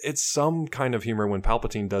it's like, it's some kind of humor when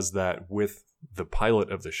Palpatine does that with the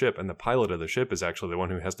pilot of the ship. And the pilot of the ship is actually the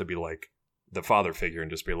one who has to be like the father figure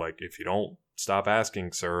and just be like, if you don't stop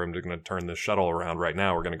asking, sir, I'm just going to turn this shuttle around right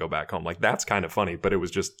now. We're going to go back home. Like, that's kind of funny, but it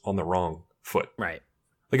was just on the wrong foot. Right.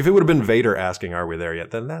 Like, if it would have been Vader asking, are we there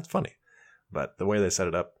yet? Then that's funny. But the way they set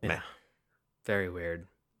it up, Yeah. meh. Very weird.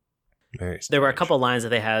 Very There were a strange. couple lines that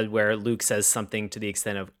they had where Luke says something to the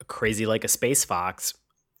extent of crazy like a space fox.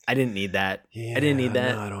 I didn't need that. I didn't need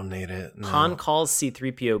that. No, I don't need it. No. Han calls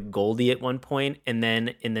C-3PO Goldie at one point, and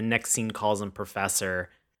then in the next scene calls him Professor.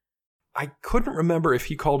 I couldn't remember if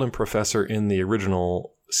he called him Professor in the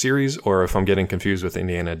original series or if I'm getting confused with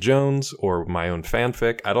Indiana Jones or my own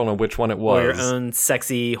fanfic. I don't know which one it was. Or your own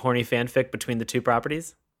sexy, horny fanfic between the two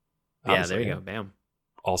properties. Yeah, Honestly, there you go. Bam.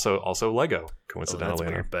 Also Lego, Oh, coincidentally that's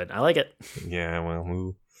enough. weird, but I like it. Yeah,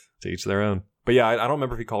 well, to each their own. But yeah, I don't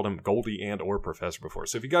remember if he called him Goldie and or Professor before.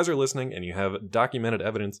 So if you guys are listening and you have documented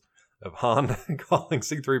evidence of Han calling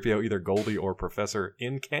C-3PO either Goldie or Professor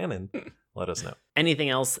in canon, let us know. Anything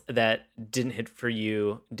else that didn't hit for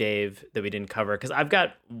you, Dave, that we didn't cover? Because I've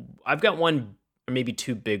got one or maybe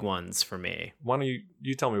two big ones for me. Why don't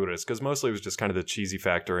you tell me what it is? Because mostly it was just kind of the cheesy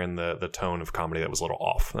factor and the tone of comedy that was a little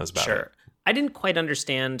off. That's about it. I didn't quite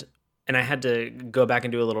understand, and I had to go back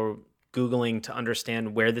and do a little Googling to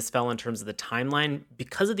understand where this fell in terms of the timeline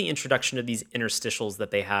because of the introduction of these interstitials that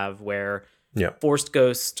they have where Force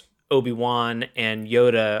Ghost, Obi-Wan, and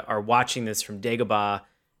Yoda are watching this from Dagobah,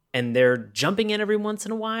 and they're jumping in every once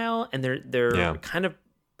in a while, and they're kind of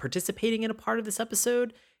participating in a part of this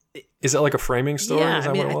episode. Is it like a framing story? Yeah, Is that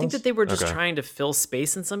I mean, what it I think was? that they were just trying to fill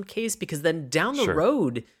space in some case, because then down the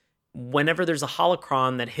road, whenever there's a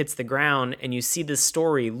holocron that hits the ground and you see this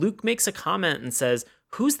story, Luke makes a comment and says,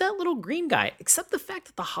 "Who's that little green guy?" Except the fact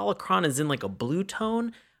that the holocron is in like a blue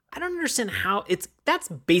tone. I don't understand how that's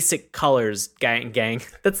basic colors, gang.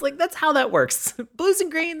 That's how that works. Blues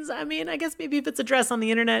and greens. I mean, I guess maybe if it's a dress on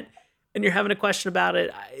the internet and you're having a question about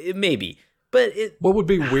it, maybe. But what would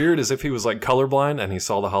be weird is if he was like colorblind and he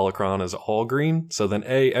saw the holocron as all green. So then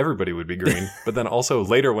everybody would be green. But then also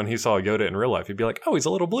later when he saw Yoda in real life, he'd be like, oh, he's a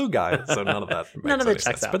little blue guy. So none of that makes none of any it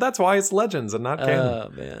checks sense. out. But that's why it's Legends and not canon. Oh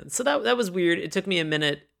man. So that was weird. It took me a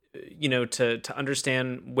minute, to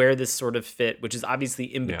understand where this sort of fit, which is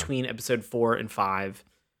obviously in between episode 4 and 5.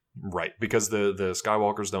 Right, because the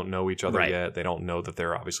Skywalkers don't know each other yet. They don't know that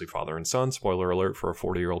they're obviously father and son. Spoiler alert for a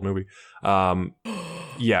 40-year-old movie.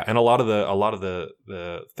 Yeah, and a lot of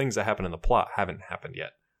the things that happen in the plot haven't happened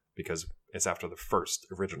yet because it's after the first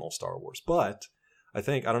original Star Wars. But I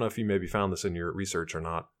don't know if you maybe found this in your research or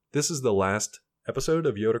not. This is the last episode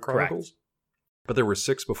of Yoda Chronicles. Correct. But there were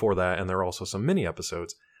 6 before that, and there are also some mini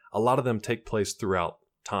episodes. A lot of them take place throughout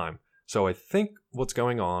time. So I think what's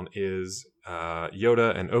going on is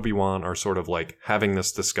Yoda and Obi-Wan are sort of like having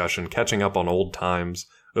this discussion, catching up on old times.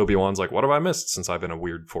 Obi-Wan's like, what have I missed since I've been a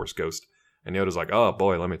weird Force ghost? And Yoda's like, oh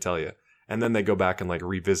boy, let me tell you. And then they go back and like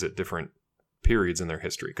revisit different periods in their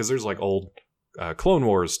history. Because there's like old Clone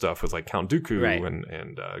Wars stuff with like Count Dooku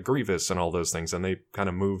and Grievous and all those things. And they kind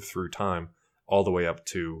of move through time all the way up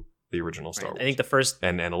to the original Star Wars. I think the first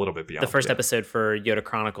and a little bit beyond. The first episode for Yoda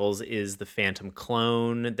Chronicles is the Phantom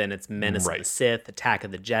Clone. Then it's Menace of the Sith, Attack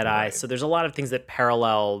of the Jedi. Right. So there's a lot of things that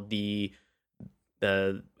parallel the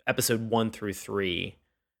episode 1 through 3.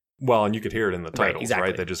 Well, and you could hear it in the titles, exactly.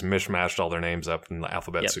 right? They just mishmashed all their names up in the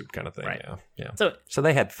alphabet soup kind of thing. Right. Yeah. So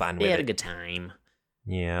they had fun with it. They had a good time.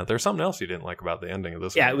 Yeah, there's something else you didn't like about the ending of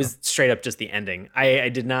this one. Yeah, it was straight up just the ending. I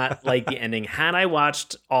did not like the ending. Had I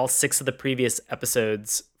watched all 6 of the previous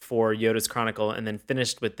episodes for Yoda's Chronicle and then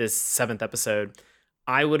finished with this 7th episode,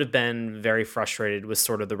 I would have been very frustrated with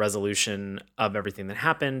sort of the resolution of everything that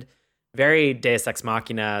happened. Very Deus Ex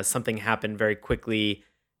Machina. Something happened very quickly.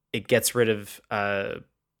 It gets rid of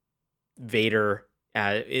Vader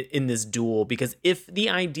in this duel, because if the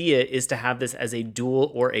idea is to have this as a duel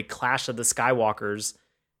or a clash of the Skywalkers,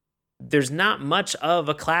 there's not much of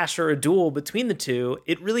a clash or a duel between the two.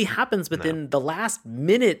 It really happens within the last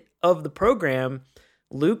minute of the program.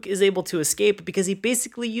 Luke is able to escape because he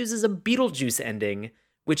basically uses a Beetlejuice ending,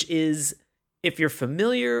 which is, if you're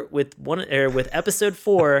familiar with with episode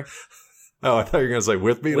 4. Oh, I thought you were going to say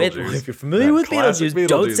with Beetlejuice. If you're familiar with Beetlejuice,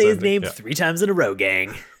 don't say his name 3 times in a row,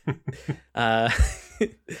 gang.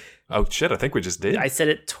 Oh shit! I think we just did. I said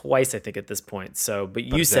it twice, I think, at this point. So, but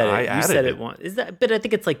you said it. You said it once. Is that? But I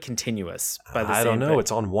think it's like continuous. By the I don't know.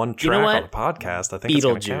 It's on one track on the podcast. I think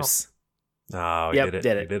Beetlejuice. Oh, you did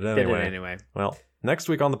it. You did it anyway. Well, next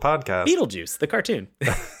week on the podcast, Beetlejuice, the cartoon.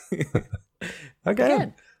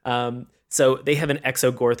 Okay. So they have an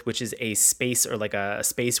Exogorth, which is a space or like a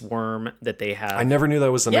space worm that they have. I never knew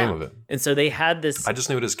that was the name of it. And so they had this. I just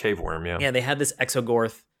knew it as cave worm. Yeah. Yeah, they had this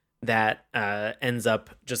Exogorth that ends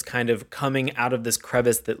up just kind of coming out of this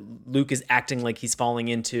crevice that Luke is acting like he's falling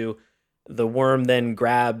into. The worm then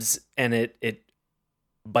grabs and it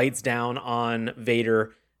bites down on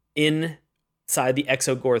Vader inside the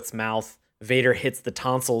Exogorth's mouth. Vader hits the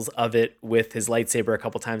tonsils of it with his lightsaber a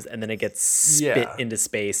couple times, and then it gets spit into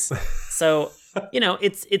space. So,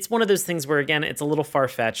 it's one of those things where, again, it's a little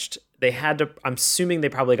far-fetched. They had to, I'm assuming they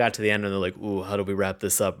probably got to the end and they're like, ooh, how do we wrap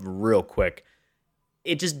this up real quick?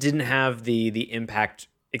 It just didn't have the impact,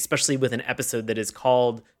 especially with an episode that is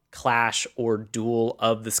called Clash or Duel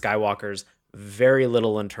of the Skywalkers. Very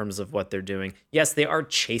little in terms of what they're doing. Yes, they are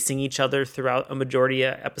chasing each other throughout a majority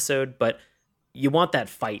of episode, but you want that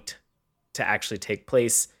fight to actually take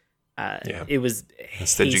place. It was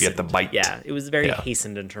instead hastened. you get the bite. Yeah, it was very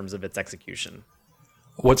hastened in terms of its execution.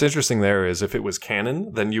 What's interesting there is if it was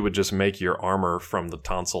canon, then you would just make your armor from the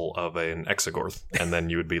tonsil of an Exogorth, and then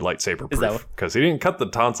you would be lightsaber proof. Because he didn't cut the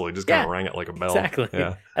tonsil, he just kind of rang it like a bell. Exactly.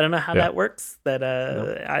 Yeah. I don't know how that works.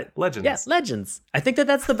 Legends. Yeah, legends. I think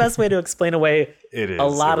that's the best way to explain away It is. a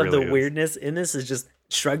lot It of the really is. weirdness in this is just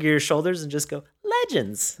shrug your shoulders and just go,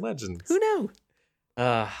 legends. Legends. Who knew?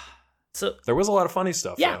 So There was a lot of funny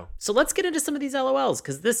stuff, though. So let's get into some of these LOLs,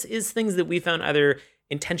 because this is things that we found either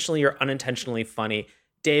intentionally or unintentionally funny.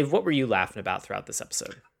 Dave, what were you laughing about throughout this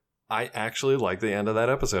episode? I actually liked the end of that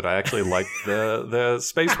episode. I actually liked the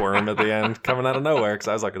space worm at the end coming out of nowhere, because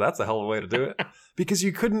I was like, that's a hell of a way to do it. Because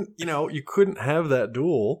you couldn't have that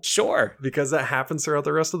duel. Sure. Because that happens throughout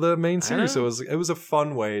the rest of the main series. So it was a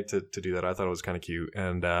fun way to do that. I thought it was kind of cute.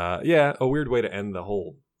 And a weird way to end the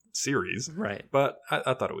whole series. Right. But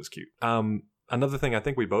I thought it was cute. Another thing I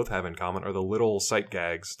think we both have in common are the little sight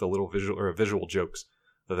gags, the little visual jokes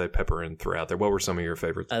that they pepper in throughout there. What were some of your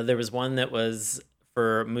favorites? There was one that was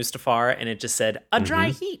for Mustafar, and it just said a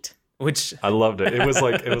dry heat, which I loved it. It was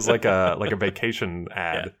like a vacation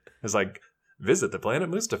ad. It was like, visit the planet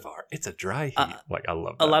Mustafar. It's a dry heat. I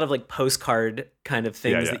love that. A lot of like postcard kind of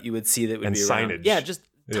things that you would see that would be around. Signage. Yeah, just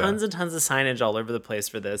tons and tons of signage all over the place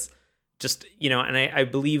for this. Just, and I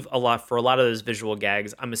believe a lot of those visual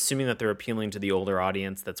gags, I'm assuming that they're appealing to the older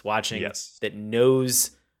audience that's watching, that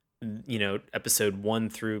knows, episode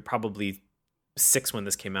 1 through probably 6 when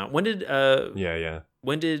this came out. When did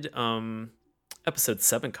episode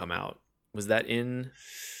 7 come out? Was that in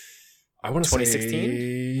I want to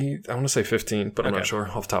 2016? I want to say 15, but I'm not sure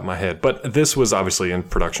off the top of my head. But this was obviously in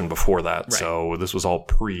production before that, right. So this was all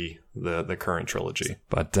pre the current trilogy.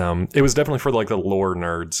 But it was definitely for like the lore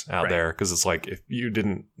nerds out there, because it's like if you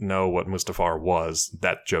didn't know what Mustafar was,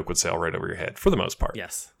 that joke would sail right over your head for the most part.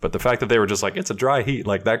 Yes. But the fact that they were just like, it's a dry heat,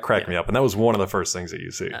 like that cracked me up, and that was one of the first things that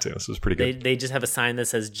you see too. This was pretty good. They just have a sign that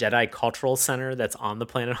says Jedi Cultural Center that's on the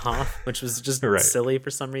planet Hoth, which was just silly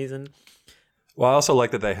for some reason. Well, I also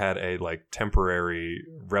like that they had a like temporary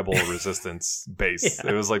rebel resistance base.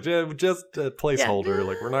 It was like just a placeholder.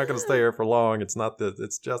 Like, we're not going to stay here for long. It's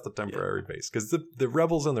just a temporary base, because the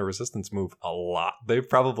rebels and the resistance move a lot. They've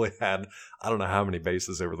probably had I don't know how many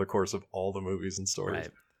bases over the course of all the movies and stories.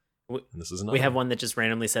 Right. And this is another. We have one that just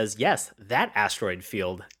randomly says, yes, that asteroid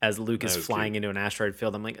field, as Luke is flying into an asteroid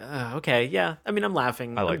field. I'm like, okay, yeah. I mean, I'm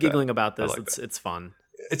laughing. I'm giggling about this. It's fun.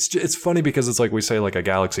 It's funny because it's like we say like a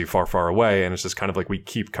galaxy far, far away, and it's just kind of like we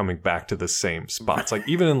keep coming back to the same spots. Like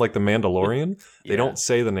even in like The Mandalorian, they don't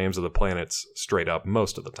say the names of the planets straight up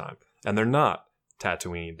most of the time. And they're not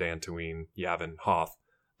Tatooine, Dantooine, Yavin, Hoth,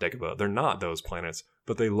 Dagobah. They're not those planets,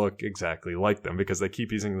 but they look exactly like them because they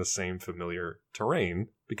keep using the same familiar terrain,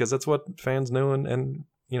 because that's what fans know and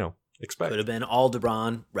expect. Could have been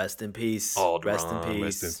Alderaan. Rest in peace. Alderaan. Rest in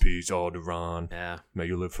peace. Rest in peace, Alderaan. Yeah. May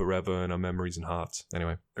you live forever in our memories and hearts.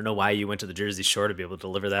 Anyway. I don't know why you went to the Jersey Shore to be able to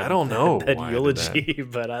deliver that. I don't know that why eulogy,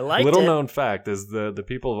 but I liked it. Little known fact is the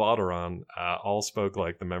people of Alderaan all spoke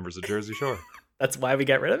like the members of Jersey Shore. That's why we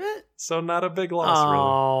got rid of it? So not a big loss,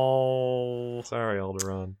 really. Sorry,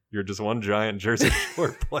 Alderaan. You're just one giant Jersey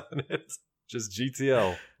Shore planet. Just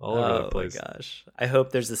GTL all over the place. Oh my gosh. I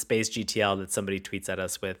hope there's a space GTL that somebody tweets at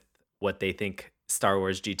us with what they think Star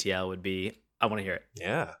Wars GTL would be. I want to hear it.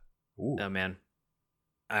 Yeah. Ooh. Oh, man.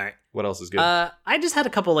 All right. What else is good? I just had a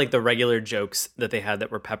couple like the regular jokes that they had that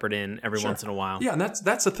were peppered in every once in a while. Yeah, and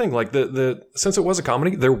that's the thing. Like the since it was a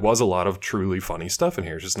comedy, there was a lot of truly funny stuff in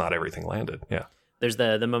here. Just not everything landed. Yeah. There's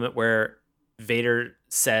the moment where Vader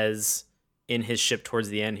says in his ship towards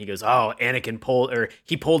the end, he goes, "Oh,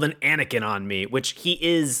 he pulled an Anakin on me," which he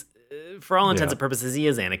is. For all intents and purposes, he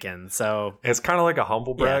is Anakin. So it's kind of like a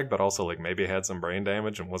humble brag, but also like maybe had some brain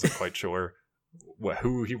damage and wasn't quite sure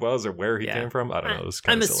who he was or where he came from. I don't know.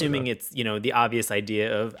 I'm assuming it's the obvious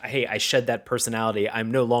idea of, hey, I shed that personality.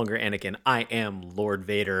 I'm no longer Anakin. I am Lord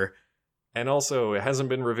Vader. And also, it hasn't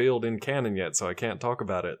been revealed in canon yet, so I can't talk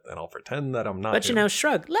about it, and I'll pretend that I'm not. But him.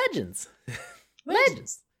 shrug. Legends.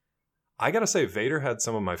 Legends. I gotta say, Vader had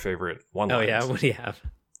some of my favorite one-liners. Oh, yeah? What do you have?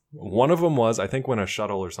 One of them was, I think, when a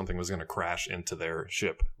shuttle or something was going to crash into their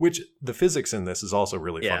ship, which the physics in this is also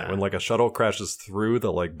really funny. When like a shuttle crashes through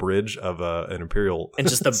the like bridge of an Imperial and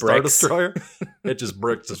just the Star bricks. Destroyer,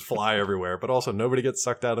 bricks just fly everywhere. But also nobody gets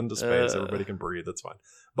sucked out into space. Everybody can breathe. That's fine.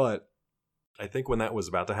 But I think when that was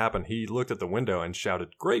about to happen, he looked at the window and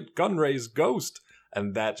shouted, "Great Gunray's ghost!"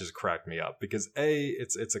 And that just cracked me up because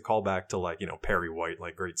it's a callback to like, Perry White,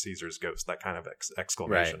 like Great Caesar's ghost, that kind of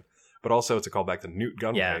exclamation. Right. But also it's a callback to Newt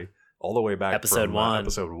Gunray all the way back episode from one.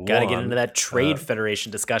 Episode 1. Got to get into that Trade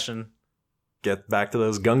Federation discussion. Get back to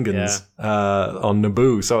those Gungans on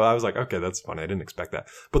Naboo. So I was like, okay, that's funny. I didn't expect that.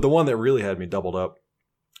 But the one that really had me doubled up,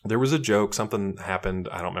 there was a joke. Something happened.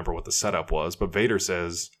 I don't remember what the setup was, but Vader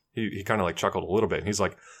says, he kind of like chuckled a little bit. And he's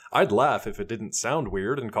like, I'd laugh if it didn't sound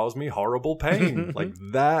weird and cause me horrible pain. Like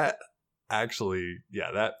that. Actually,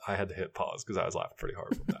 that I had to hit pause because I was laughing pretty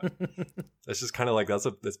hard with that. It's just kind of like that's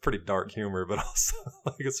pretty dark humor, but also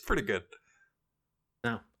like it's pretty good.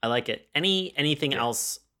 No, I like it. Anything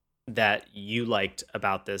else that you liked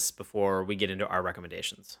about this before we get into our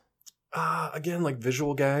recommendations? Again, like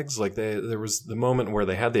visual gags. Like there was the moment where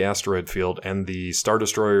they had the asteroid field and the Star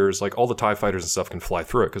Destroyers, like all the TIE fighters and stuff can fly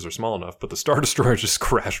through it because they're small enough, but the Star Destroyers just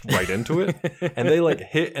crashed right into it. And they like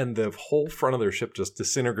hit and the whole front of their ship just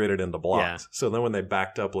disintegrated into blocks. So then when they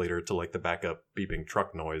backed up later to like the backup beeping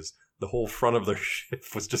truck noise, the whole front of their ship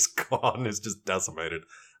was just gone. It's just decimated.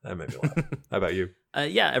 That made me laugh. How about you?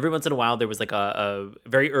 Every once in a while there was like a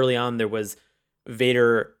very early on there was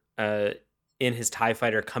Vader in his TIE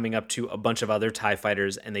fighter coming up to a bunch of other TIE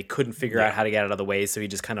fighters and they couldn't figure out how to get out of the way, so he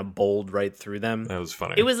just kind of bowled right through them. That was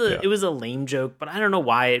funny. It was a lame joke, but I don't know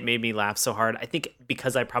why it made me laugh so hard. I think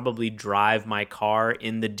because I probably drive my car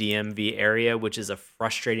in the DMV area, which is a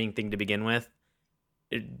frustrating thing to begin with.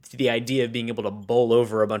 The idea of being able to bowl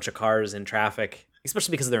over a bunch of cars in traffic,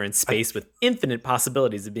 especially because they're in space with infinite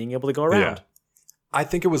possibilities of being able to go around. Yeah. I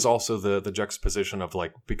think it was also the juxtaposition of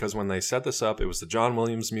like, because when they set this up, it was the John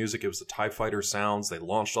Williams music, it was the TIE fighter sounds, they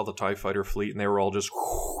launched all the TIE fighter fleet and they were all just,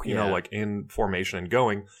 like in formation and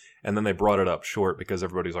going. And then they brought it up short because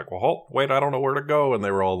everybody's like, well, wait, I don't know where to go. And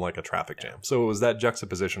they were all in like a traffic jam. So it was that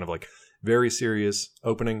juxtaposition of like very serious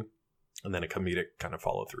opening and then a comedic kind of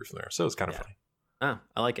follow through from there. So it's kind of funny. Oh,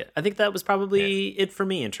 I like it. I think that was probably it for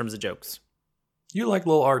me in terms of jokes. You like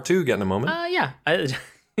little R2 getting a moment? Yeah.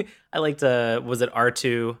 I liked, was it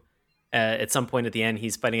R2? At some point at the end,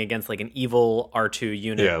 he's fighting against like an evil R2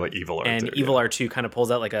 unit. Yeah, like evil R2. And evil R2 kind of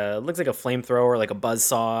pulls out looks like a flamethrower, like a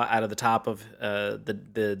buzzsaw out of the top of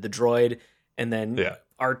the droid. And then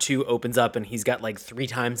R2 opens up and he's got like 3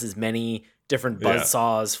 times as many different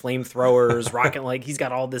buzzsaws, flamethrowers, rocket, like he's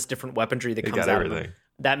got all this different weaponry that comes out of him.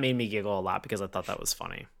 That made me giggle a lot because I thought that was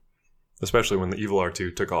funny. Especially when the evil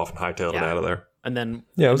R2 took off and hightailed it out of there. And then,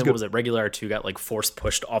 what was it? Regular R2 got like force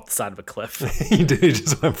pushed off the side of a cliff. He did. He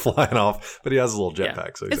just went flying off, but he has a little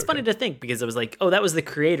jetpack. So it's funny to think because it was like, oh, that was the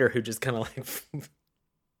creator who just kind of like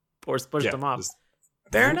force pushed him off.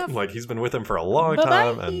 Fair enough. Like he's been with him for a long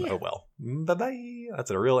time, and oh well, bye bye.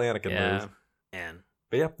 That's a real Anakin move. Man.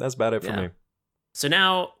 But that's about it for me. So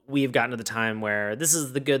now we've gotten to the time where this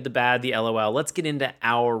is the good, the bad, the LOL. Let's get into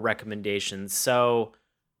our recommendations. So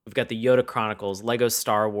we've got the Yoda Chronicles, Lego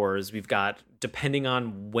Star Wars. We've got, depending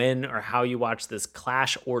on when or how you watch this,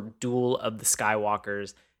 Clash or Duel of the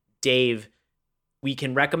Skywalkers. Dave, we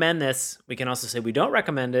can recommend this. We can also say we don't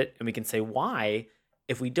recommend it, and we can say why.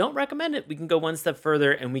 If we don't recommend it, we can go one step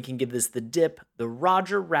further, and we can give this the dip, the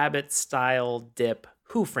Roger Rabbit style dip.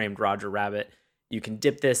 Who Framed Roger Rabbit? You can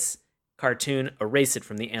dip this cartoon, erase it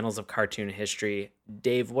from the annals of cartoon history.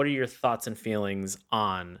 Dave, what are your thoughts and feelings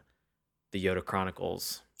on the Yoda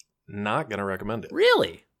Chronicles? Not gonna recommend it.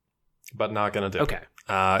 Really? But not gonna do it. Okay.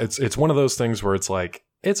 It's one of those things where it's like,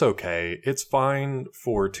 it's okay. It's fine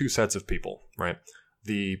for 2 sets of people, right?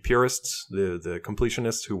 The purists, the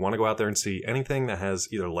completionists who want to go out there and see anything that has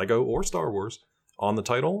either Lego or Star Wars on the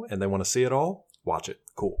title and they want to see it all, watch it.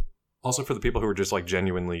 Cool. Also for the people who are just like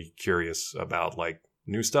genuinely curious about like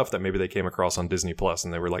new stuff that maybe they came across on Disney Plus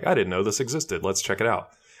and they were like, I didn't know this existed. Let's check it out.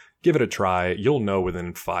 Give it a try. You'll know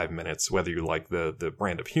within 5 minutes whether you like the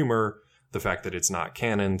brand of humor, the fact that it's not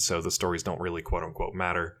canon, so the stories don't really quote unquote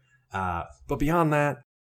matter. But beyond that,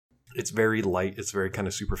 it's very light. It's very kind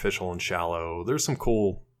of superficial and shallow. There's some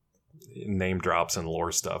cool name drops and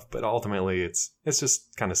lore stuff, but ultimately it's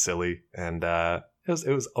just kind of silly and it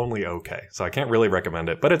was only okay. So I can't really recommend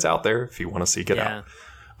it, but it's out there if you want to seek it out.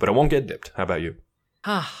 But it won't get dipped. How about you?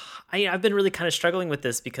 I've been really kind of struggling with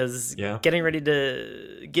this because getting ready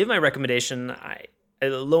to give my recommendation,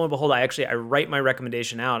 lo and behold, I write my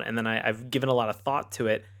recommendation out, and then I've given a lot of thought to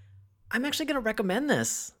it. I'm actually going to recommend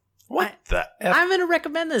this. What the F? I'm going to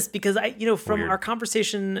recommend this because from Weird. our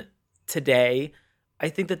conversation today, I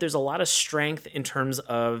think that there's a lot of strength in terms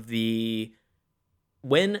of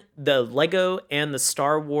when the Lego and the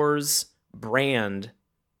Star Wars brand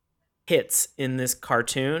hits in this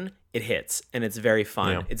cartoon, it hits, and it's very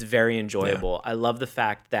fun. Yeah. It's very enjoyable. I love the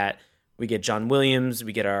fact that we get John Williams,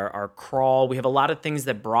 we get our crawl. We have a lot of things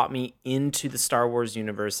that brought me into the Star Wars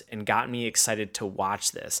universe and got me excited to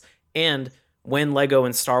watch this. And when Lego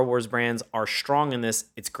and Star Wars brands are strong in this,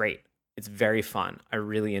 it's great. It's very fun. I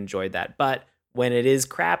really enjoyed that. But when it is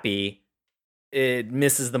crappy, it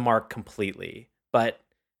misses the mark completely. But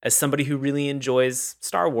as somebody who really enjoys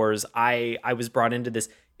Star Wars, I was brought into this.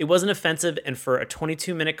 It wasn't offensive, and for a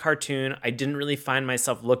 22-minute cartoon, I didn't really find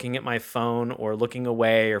myself looking at my phone or looking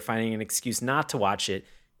away or finding an excuse not to watch it.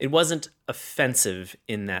 It wasn't offensive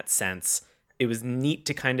in that sense. It was neat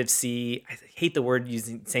to kind of see. I hate the word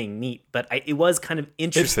saying neat, but it was kind of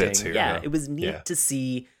interesting. It fits here, yeah. It was neat to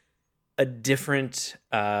see a different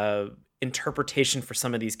interpretation for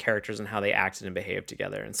some of these characters and how they acted and behaved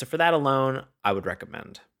together. And so for that alone, I would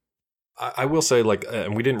recommend. I will say,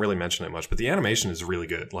 and we didn't really mention it much, but the animation is really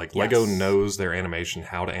good. Lego knows their animation,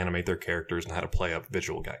 how to animate their characters, and how to play up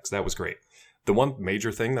visual gags. That was great. The one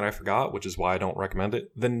major thing that I forgot, which is why I don't recommend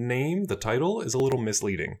it, the title is a little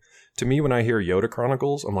misleading. To me, when I hear Yoda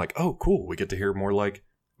Chronicles, I'm like, oh, cool. We get to hear more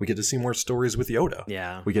we get to see more stories with Yoda.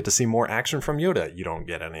 Yeah. We get to see more action from Yoda. You don't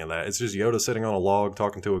get any of that. It's just Yoda sitting on a log,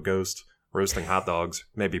 talking to a ghost, roasting hot dogs,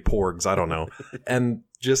 maybe porgs, I don't know. And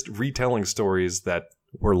just retelling stories that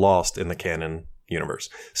were lost in the canon universe.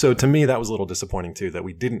 So to me, that was a little disappointing too, that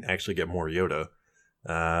we didn't actually get more Yoda.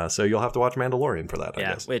 So you'll have to watch Mandalorian for that, I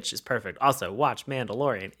guess. Which is perfect. Also, watch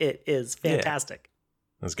Mandalorian. It is fantastic.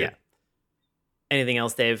 That's good. Yeah. Anything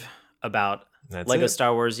else, Dave, about Lego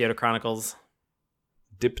Star Wars Yoda Chronicles?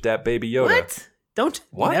 Dip that baby Yoda. What? Don't.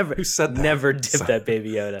 What? Never, Who said that? Never dip that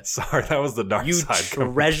baby Yoda. Sorry, that was the dark side.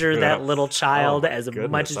 You treasure that little child as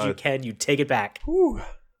much as you can. You take it back. Whew.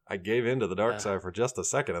 I gave in to the dark side for just a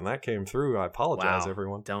second, and that came through. I apologize,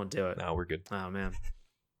 everyone. Don't do it. No, we're good. Oh, man.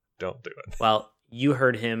 Don't do it. Well, you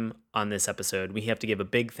heard him on this episode. We have to give a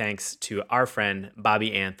big thanks to our friend,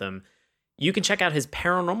 Bobby Anthem. You can check out his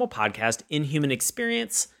paranormal podcast, Inhuman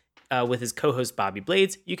Experience, with his co-host, Bobby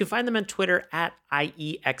Blades. You can find them on Twitter at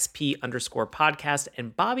IEXP_podcast.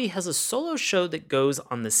 And Bobby has a solo show that goes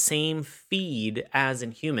on the same feed as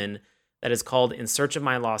Inhuman that is called In Search of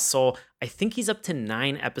My Lost Soul. I think he's up to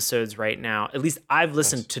 9 episodes right now. At least I've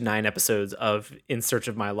listened to 9 episodes of In Search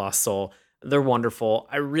of My Lost Soul. They're wonderful.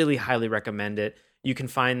 I really highly recommend it. You can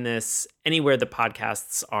find this anywhere the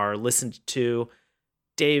podcasts are listened to.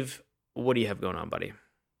 Dave, what do you have going on, buddy?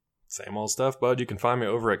 Same old stuff, bud. You can find me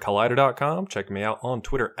over at Collider.com. Check me out on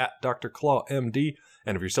Twitter at DrClawMD.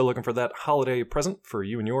 And if you're still looking for that holiday present for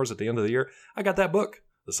you and yours at the end of the year, I got that book,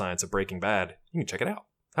 The Science of Breaking Bad. You can check it out.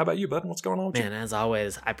 How about you, bud? What's going on with you? Man, as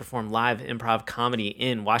always, I perform live improv comedy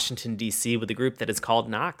in Washington, D.C. with a group that is called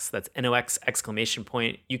Nox. That's NOX !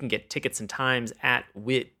 You can get tickets and times at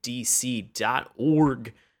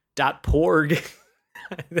witdc.org.porg.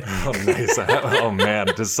 Oh, nice. Oh, man.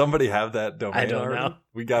 Does somebody have that domain I don't already? know.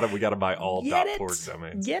 We gotta buy all Get .org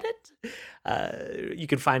domains. Get it? You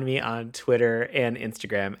can find me on Twitter and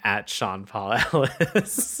Instagram at Sean Paul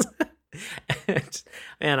Ellis. And,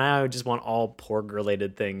 man, I just want all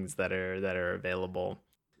porg-related things that are available.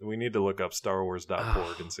 We need to look up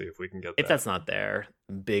StarWars.org and see if we can get that. If that's not there,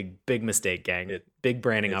 big mistake, gang. Big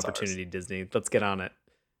branding opportunity, ours. Disney. Let's get on it.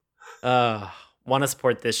 Want to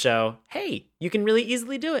support this show? Hey, you can really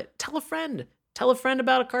easily do it. Tell a friend. Tell a friend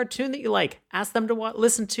about a cartoon that you like. Ask them to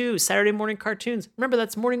listen to Saturday Morning Cartoons. Remember,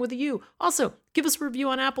 that's Morning with a U. Also, give us a review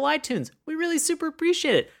on Apple iTunes. We really super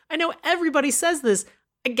appreciate it. I know everybody says this.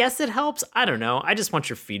 I guess it helps. I don't know. I just want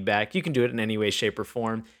your feedback. You can do it in any way, shape, or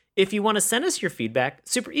form. If you want to send us your feedback,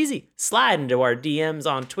 super easy. Slide into our DMs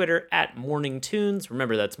on Twitter at Morning Tunes.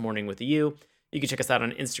 Remember, that's Morning with a U. You can check us out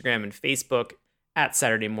on Instagram and Facebook at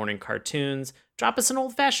Saturday Morning Cartoons. Drop us an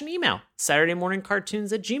old-fashioned email,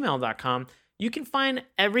 SaturdayMorningCartoons@gmail.com. You can find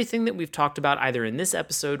everything that we've talked about either in this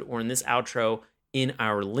episode or in this outro in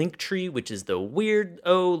our link tree, which is the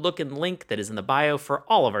weirdo-looking link that is in the bio for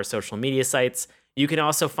all of our social media sites. You can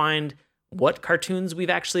also find what cartoons we've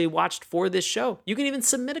actually watched for this show. You can even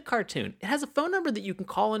submit a cartoon. It has a phone number that you can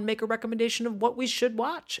call and make a recommendation of what we should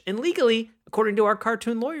watch. And legally, according to our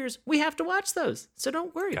cartoon lawyers, we have to watch those. So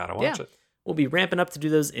don't worry. Gotta watch it. We'll be ramping up to do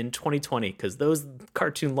those in 2020 because those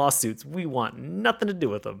cartoon lawsuits, we want nothing to do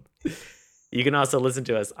with them. You can also listen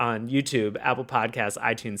to us on YouTube, Apple Podcasts,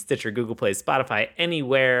 iTunes, Stitcher, Google Play, Spotify,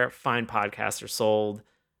 anywhere fine podcasts are sold.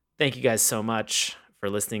 Thank you guys so much for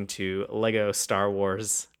listening to Lego Star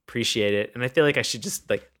Wars. Appreciate it. And I feel like I should just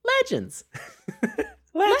legends.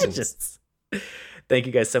 Legends. Thank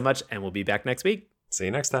you guys so much, and we'll be back next week. See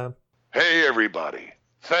you next time. Hey, everybody.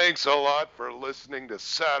 Thanks a lot for listening to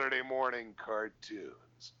Saturday Morning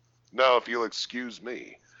Cartoons. Now, if you'll excuse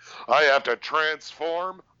me, I have to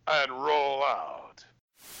transform and roll out.